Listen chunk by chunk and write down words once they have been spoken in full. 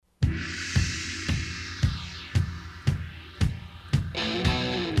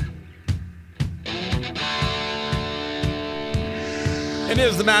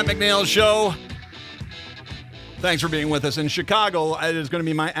is the Matt McNeil Show. Thanks for being with us. In Chicago, it is going to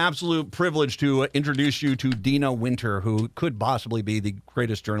be my absolute privilege to introduce you to Deena Winter, who could possibly be the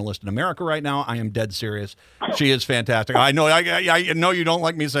greatest journalist in America right now. I am dead serious. She is fantastic. I know you don't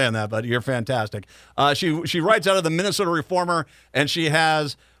like me saying that, but you're fantastic. She writes out of the Minnesota Reformer, and she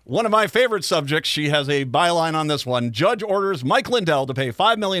has one of my favorite subjects. She has a byline on this one. Judge orders Mike Lindell to pay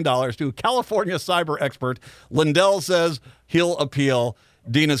 $5 million to California cyber expert. Lindell says he'll appeal.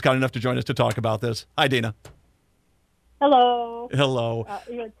 Deena's kind enough to join us to talk about this. Hi, Deena. Hello. Hello.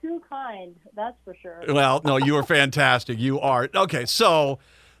 You're too kind, that's for sure. Well, no, you are fantastic. You are. Okay, so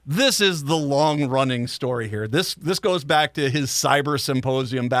this is the long-running story here. This goes back to his cyber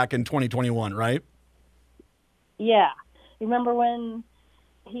symposium back in 2021, right? Yeah. Remember when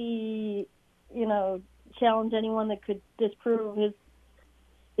he, challenged anyone that could disprove his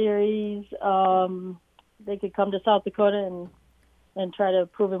theories? They could come to South Dakota and try to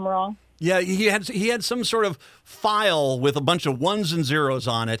prove him wrong? Yeah, he had some sort of file with a bunch of ones and zeros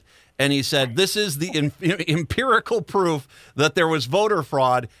on it, and he said, this is the empirical proof that there was voter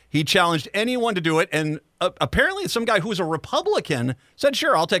fraud. He challenged anyone to do it, and apparently some guy who's a Republican said,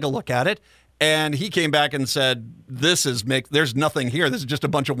 sure, I'll take a look at it. And he came back and said, there's nothing here. This is just a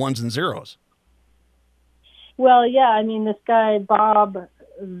bunch of ones and zeros. Well, yeah, this guy, Bob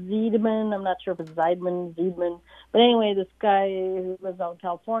Zeidman, I'm not sure if it's Zeidman, but anyway, this guy who lives out in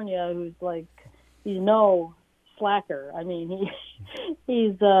California, who's he's no slacker.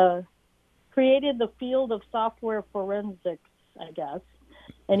 He's created the field of software forensics, I guess,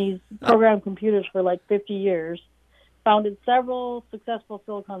 and he's programmed computers for 50 years, founded several successful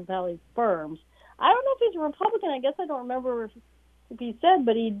Silicon Valley firms. I don't know if he's a Republican. I guess I don't remember if he said,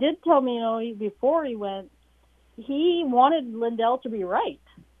 but he did tell me, before he went, he wanted Lindell to be right.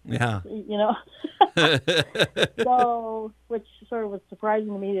 Yeah. So, which sort of was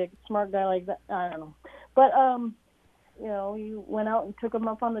surprising to me, a smart guy like that. I don't know. But, he went out and took him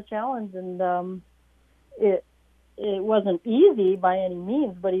up on the challenge, and it wasn't easy by any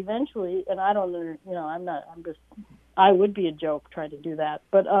means, but eventually, and I don't, I would be a joke trying to do that.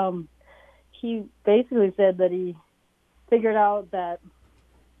 But he basically said that he figured out that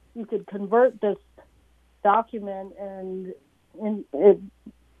you could convert this document, and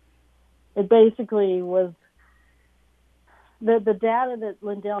it basically was the data that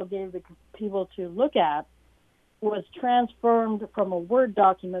Lindell gave the people to look at was transformed from a Word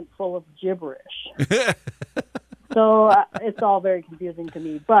document full of gibberish. So it's all very confusing to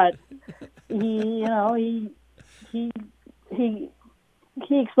me. But he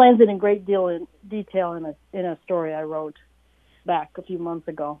explains it in great detail in a story I wrote back a few months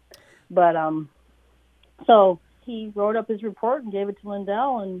ago. But so he wrote up his report and gave it to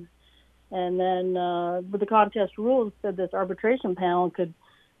Lindell, and then with the contest rules, said this arbitration panel could,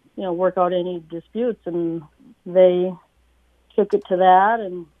 work out any disputes, and they took it to that,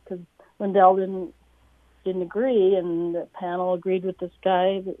 and because Lindell didn't agree, and the panel agreed with this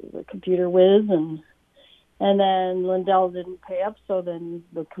guy, the computer whiz, and then Lindell didn't pay up, so then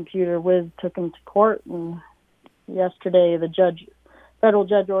the computer whiz took him to court, and yesterday the federal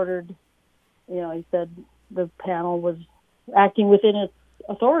judge ordered, he said the panel was acting within its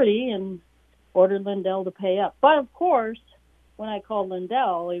authority and ordered Lindell to pay up. But of course, when I called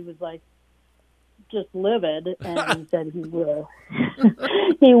Lindell, he was just livid, and he said he will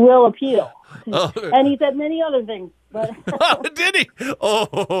appeal. Oh. And he said many other things. But did he?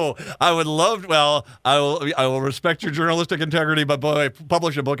 Oh, I would love. Well, I will respect your journalistic integrity, but boy,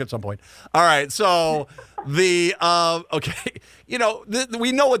 publish a book at some point. All right, so okay,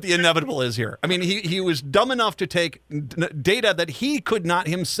 we know what the inevitable is here. He was dumb enough to take data that he could not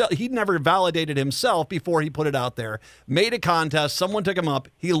himself. He never validated himself before he put it out there. Made a contest. Someone took him up.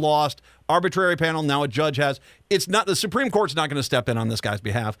 He lost. Arbitrary panel. Now a judge has. It's not the Supreme Court's not going to step in on this guy's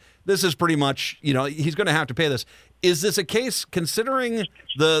behalf. This is pretty much, he's going to have to pay this. Is this a case, considering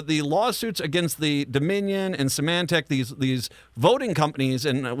the lawsuits against the Dominion and Symantec, these voting companies,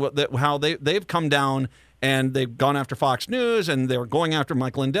 and how they've come down and they've gone after Fox News and they're going after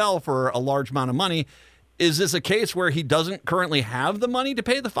Mike Lindell for a large amount of money? Is this a case where he doesn't currently have the money to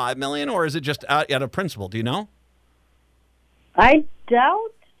pay the $5 million, or is it just out of principle? Do you know? I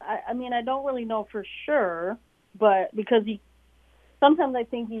doubt. I don't really know for sure, but because sometimes I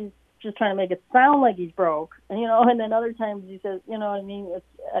think he's just trying to make it sound like he's broke, and then other times he says,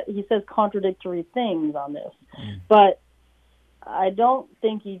 he says contradictory things on this. But I don't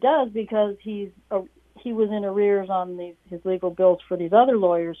think he does, because he was in arrears on his legal bills for these other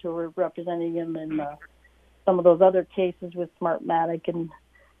lawyers who were representing him in some of those other cases with Smartmatic and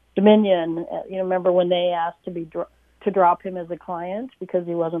Dominion. Remember when they asked to be to drop him as a client because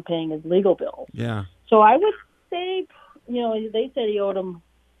he wasn't paying his legal bills. Yeah. So I would say, they said he owed him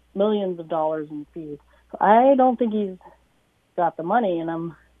millions of dollars in fees. I don't think he's got the money,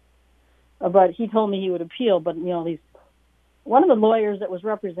 but he told me he would appeal. But one of the lawyers that was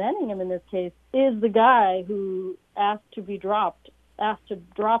representing him in this case is the guy who asked to drop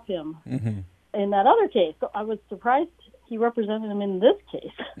him in that other case. So I was surprised he represented him in this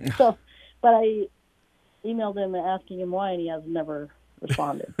case. But I emailed him asking him why, and he has never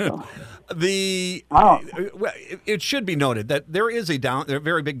responded. So. It should be noted that there is a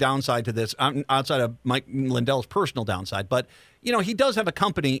very big downside to this outside of Mike Lindell's personal downside. But he does have a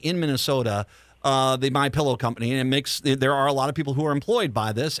company in Minnesota, the My Pillow company, and there are a lot of people who are employed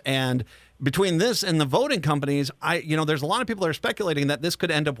by this. And between this and the voting companies, there's a lot of people that are speculating that this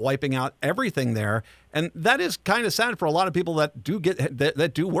could end up wiping out everything there, and that is kind of sad for a lot of people that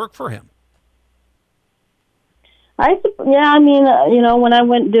do work for him. When I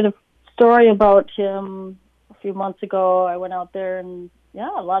went and did a story about him a few months ago, I went out there and,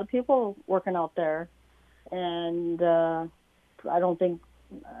 a lot of people working out there. And I don't think,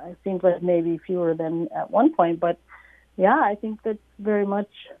 it seems like maybe fewer than at one point. But, I think that very much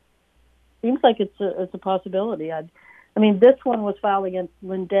seems like it's a possibility. This one was filed against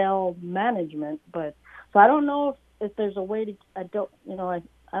Lindell Management, but so I don't know if there's a way to, I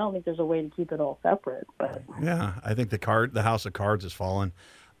don't think there's a way to keep it all separate. But yeah, I think the house of cards has fallen.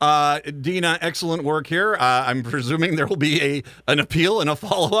 Deena, excellent work here. I'm presuming there will be an appeal and a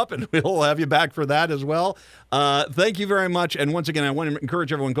follow-up, and we'll have you back for that as well. Thank you very much. And once again, I want to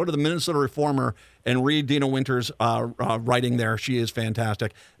encourage everyone, go to the Minnesota Reformer and read Deena Winter's writing there. She is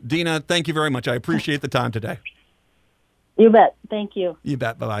fantastic. Deena, thank you very much. I appreciate the time today. You bet. Thank you. You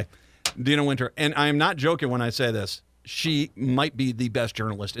bet. Bye-bye. Deena Winter. And I am not joking when I say this. She might be the best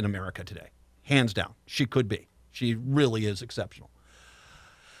journalist in America today. Hands down. She could be. She really is exceptional.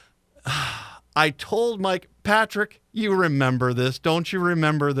 I told Mike, Patrick, you remember this. Don't you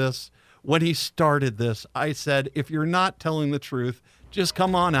remember this? When he started this, I said, if you're not telling the truth, just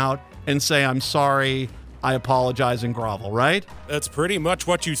come on out and say, I'm sorry, I apologize, and grovel, right? That's pretty much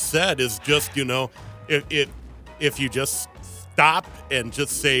what you said is just, if you just stop and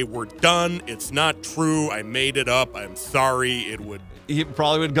just say, we're done, it's not true, I made it up, I'm sorry, It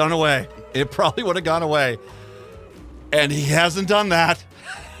probably would have gone away. It probably would have gone away. And he hasn't done that.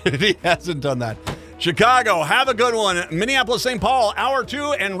 He hasn't done that. Chicago, have a good one. Minneapolis, St. Paul, hour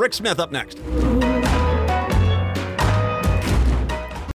 2, and Rick Smith up next.